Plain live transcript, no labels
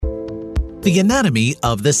The Anatomy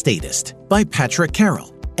of the Statist by Patrick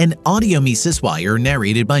Carroll, an audiomesis wire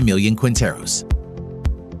narrated by Millian Quinteros.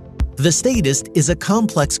 The statist is a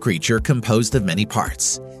complex creature composed of many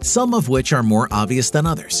parts, some of which are more obvious than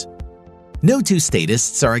others. No two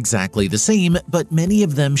statists are exactly the same, but many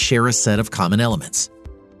of them share a set of common elements.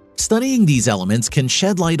 Studying these elements can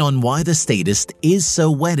shed light on why the statist is so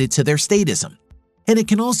wedded to their statism, and it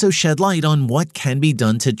can also shed light on what can be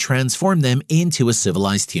done to transform them into a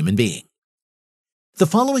civilized human being. The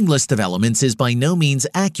following list of elements is by no means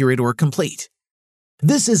accurate or complete.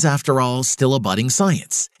 This is, after all, still a budding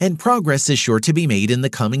science, and progress is sure to be made in the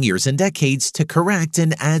coming years and decades to correct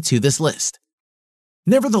and add to this list.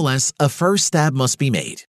 Nevertheless, a first stab must be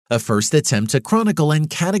made, a first attempt to chronicle and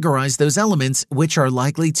categorize those elements which are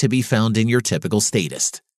likely to be found in your typical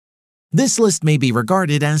statist. This list may be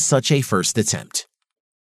regarded as such a first attempt.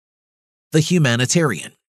 The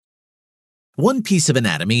humanitarian. One piece of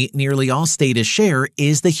anatomy nearly all statists share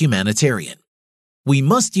is the humanitarian. We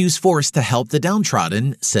must use force to help the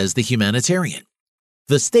downtrodden, says the humanitarian.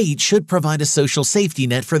 The state should provide a social safety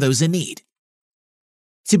net for those in need.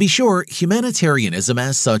 To be sure, humanitarianism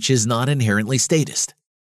as such is not inherently statist.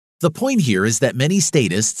 The point here is that many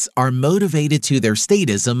statists are motivated to their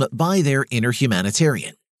statism by their inner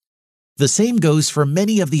humanitarian. The same goes for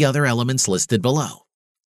many of the other elements listed below.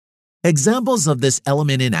 Examples of this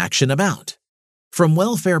element in action abound. From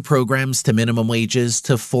welfare programs to minimum wages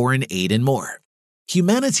to foreign aid and more,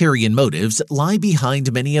 humanitarian motives lie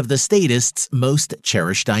behind many of the statists' most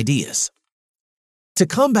cherished ideas. To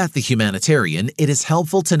combat the humanitarian, it is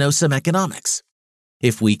helpful to know some economics.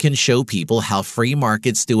 If we can show people how free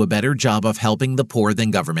markets do a better job of helping the poor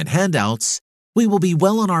than government handouts, we will be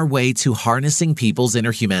well on our way to harnessing people's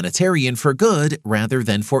inner humanitarian for good rather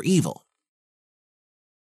than for evil.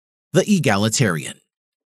 The egalitarian.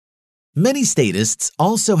 Many statists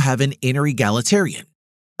also have an inner egalitarian,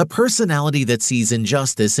 a personality that sees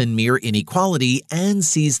injustice in mere inequality and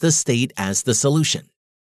sees the state as the solution.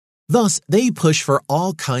 Thus, they push for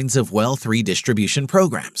all kinds of wealth redistribution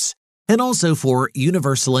programs, and also for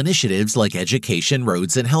universal initiatives like education,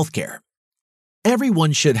 roads, and healthcare.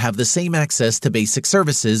 Everyone should have the same access to basic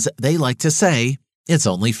services. They like to say, it's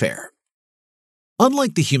only fair.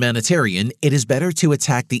 Unlike the humanitarian, it is better to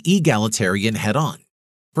attack the egalitarian head-on,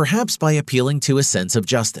 perhaps by appealing to a sense of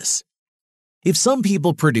justice. If some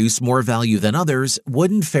people produce more value than others,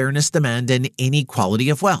 wouldn't fairness demand an inequality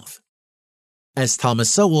of wealth? As Thomas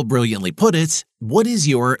Sowell brilliantly put it, what is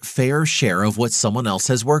your fair share of what someone else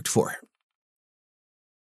has worked for?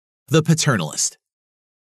 The paternalist.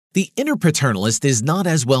 The inner paternalist is not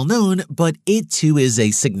as well known, but it too is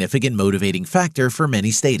a significant motivating factor for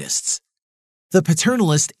many statists. The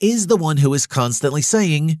paternalist is the one who is constantly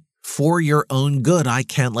saying, "For your own good, I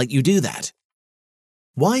can't let you do that."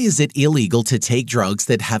 Why is it illegal to take drugs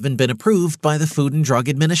that haven't been approved by the Food and Drug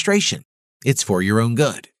Administration? It's for your own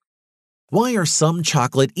good. Why are some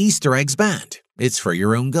chocolate Easter eggs banned? It's for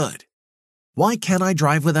your own good. Why can't I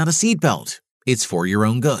drive without a seatbelt? It's for your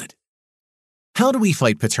own good. How do we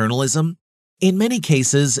fight paternalism? In many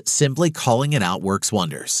cases, simply calling it out works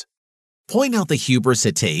wonders. Point out the hubris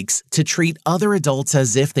it takes to treat other adults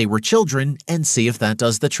as if they were children and see if that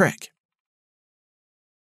does the trick.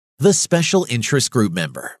 The special interest group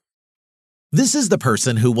member. This is the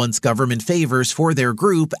person who wants government favors for their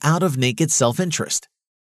group out of naked self-interest.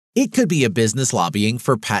 It could be a business lobbying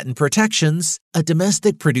for patent protections, a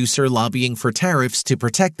domestic producer lobbying for tariffs to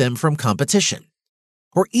protect them from competition,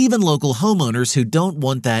 or even local homeowners who don't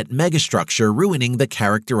want that megastructure ruining the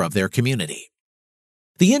character of their community.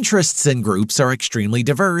 The interests and groups are extremely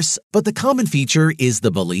diverse, but the common feature is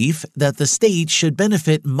the belief that the state should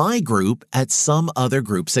benefit my group at some other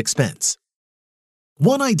group's expense.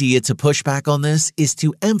 One idea to push back on this is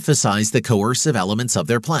to emphasize the coercive elements of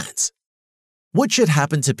their plans. What should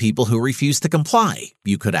happen to people who refuse to comply,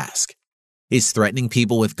 you could ask? Is threatening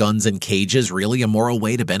people with guns and cages really a moral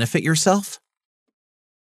way to benefit yourself?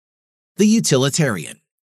 The utilitarian.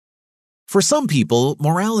 For some people,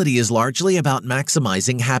 morality is largely about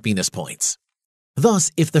maximizing happiness points. Thus,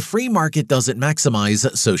 if the free market doesn't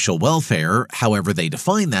maximize social welfare, however they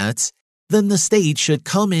define that, then the state should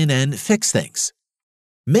come in and fix things.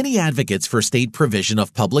 Many advocates for state provision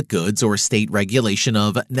of public goods or state regulation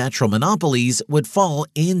of natural monopolies would fall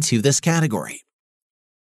into this category.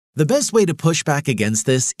 The best way to push back against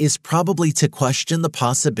this is probably to question the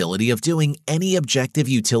possibility of doing any objective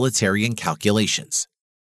utilitarian calculations.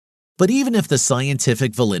 But even if the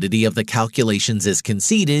scientific validity of the calculations is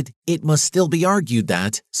conceded, it must still be argued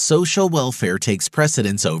that social welfare takes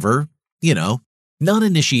precedence over, not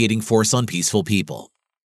initiating force on peaceful people.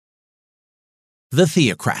 The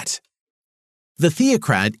theocrat. The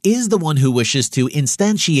theocrat is the one who wishes to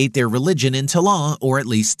instantiate their religion into law, or at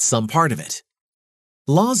least some part of it.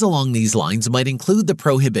 Laws along these lines might include the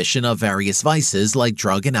prohibition of various vices like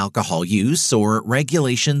drug and alcohol use or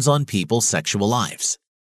regulations on people's sexual lives.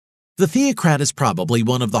 The theocrat is probably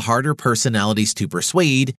one of the harder personalities to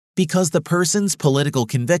persuade because the person's political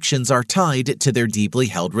convictions are tied to their deeply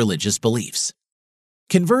held religious beliefs.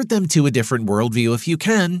 Convert them to a different worldview if you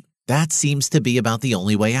can. That seems to be about the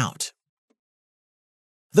only way out.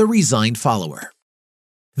 The resigned follower.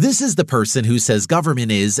 This is the person who says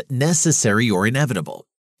government is necessary or inevitable.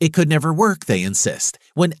 It could never work, they insist,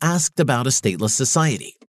 when asked about a stateless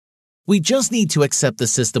society. We just need to accept the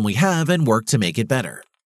system we have and work to make it better.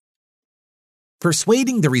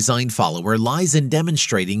 Persuading the resigned follower lies in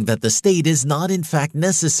demonstrating that the state is not in fact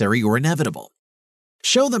necessary or inevitable.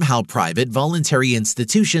 Show them how private, voluntary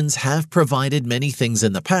institutions have provided many things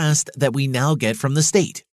in the past that we now get from the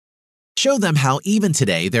state. Show them how even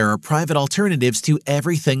today there are private alternatives to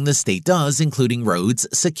everything the state does, including roads,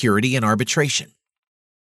 security, and arbitration.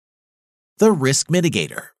 The risk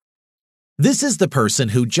mitigator. This is the person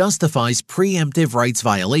who justifies preemptive rights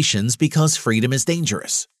violations because freedom is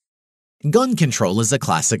dangerous. Gun control is a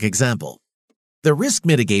classic example. The risk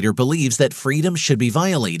mitigator believes that freedom should be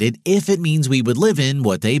violated if it means we would live in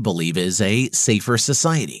what they believe is a safer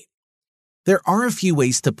society. There are a few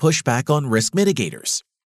ways to push back on risk mitigators.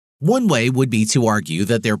 One way would be to argue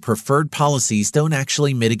that their preferred policies don't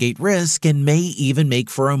actually mitigate risk and may even make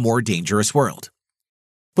for a more dangerous world.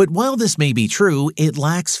 But while this may be true, it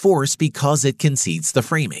lacks force because it concedes the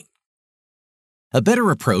framing. A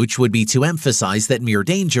better approach would be to emphasize that mere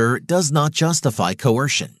danger does not justify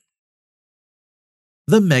coercion.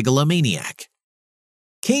 The megalomaniac.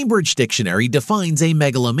 Cambridge Dictionary defines a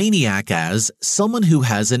megalomaniac as someone who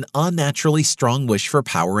has an unnaturally strong wish for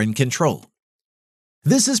power and control.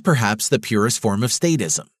 This is perhaps the purest form of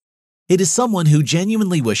statism. It is someone who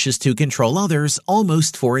genuinely wishes to control others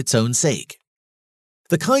almost for its own sake.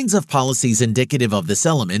 The kinds of policies indicative of this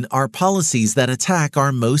element are policies that attack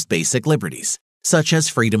our most basic liberties, such as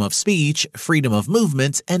freedom of speech, freedom of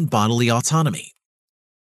movement, and bodily autonomy.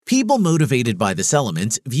 People motivated by this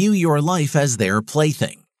element view your life as their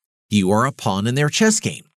plaything. You are a pawn in their chess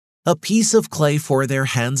game, a piece of clay for their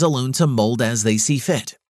hands alone to mold as they see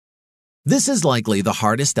fit. This is likely the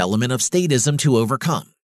hardest element of statism to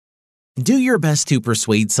overcome. Do your best to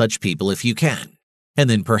persuade such people if you can, and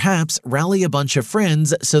then perhaps rally a bunch of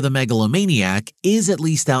friends so the megalomaniac is at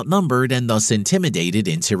least outnumbered and thus intimidated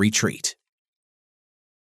into retreat.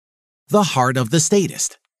 The heart of the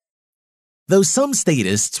statist. Though some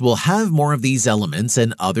statists will have more of these elements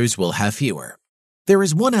and others will have fewer, there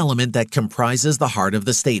is one element that comprises the heart of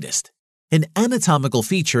the statist, an anatomical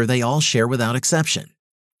feature they all share without exception.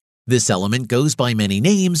 This element goes by many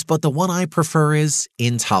names, but the one I prefer is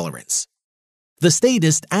intolerance. The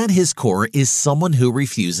statist at his core is someone who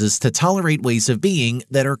refuses to tolerate ways of being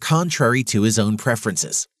that are contrary to his own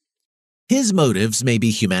preferences. His motives may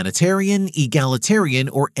be humanitarian, egalitarian,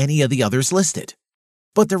 or any of the others listed.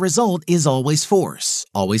 But the result is always force,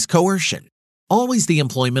 always coercion, always the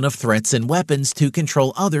employment of threats and weapons to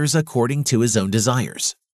control others according to his own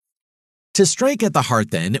desires. To strike at the heart,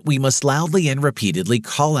 then, we must loudly and repeatedly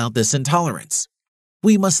call out this intolerance.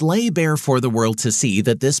 We must lay bare for the world to see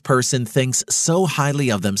that this person thinks so highly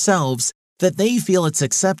of themselves that they feel it's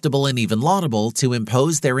acceptable and even laudable to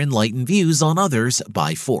impose their enlightened views on others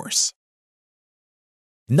by force.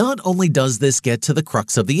 Not only does this get to the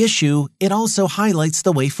crux of the issue, it also highlights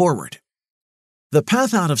the way forward. The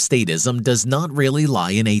path out of statism does not really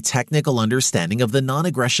lie in a technical understanding of the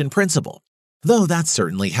non-aggression principle, though that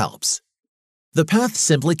certainly helps. The path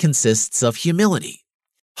simply consists of humility.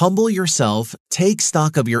 Humble yourself, take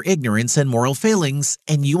stock of your ignorance and moral failings,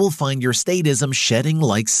 and you will find your statism shedding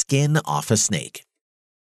like skin off a snake.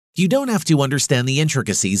 You don't have to understand the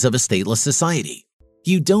intricacies of a stateless society.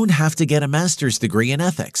 You don't have to get a master's degree in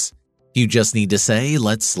ethics. You just need to say,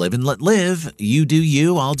 let's live and let live, you do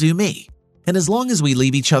you, I'll do me. And as long as we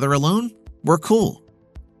leave each other alone, we're cool.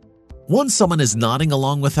 Once someone is nodding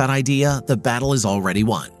along with that idea, the battle is already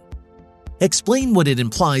won. Explain what it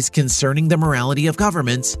implies concerning the morality of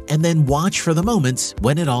government, and then watch for the moment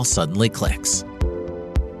when it all suddenly clicks.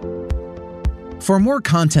 For more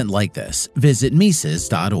content like this, visit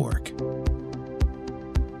Mises.org.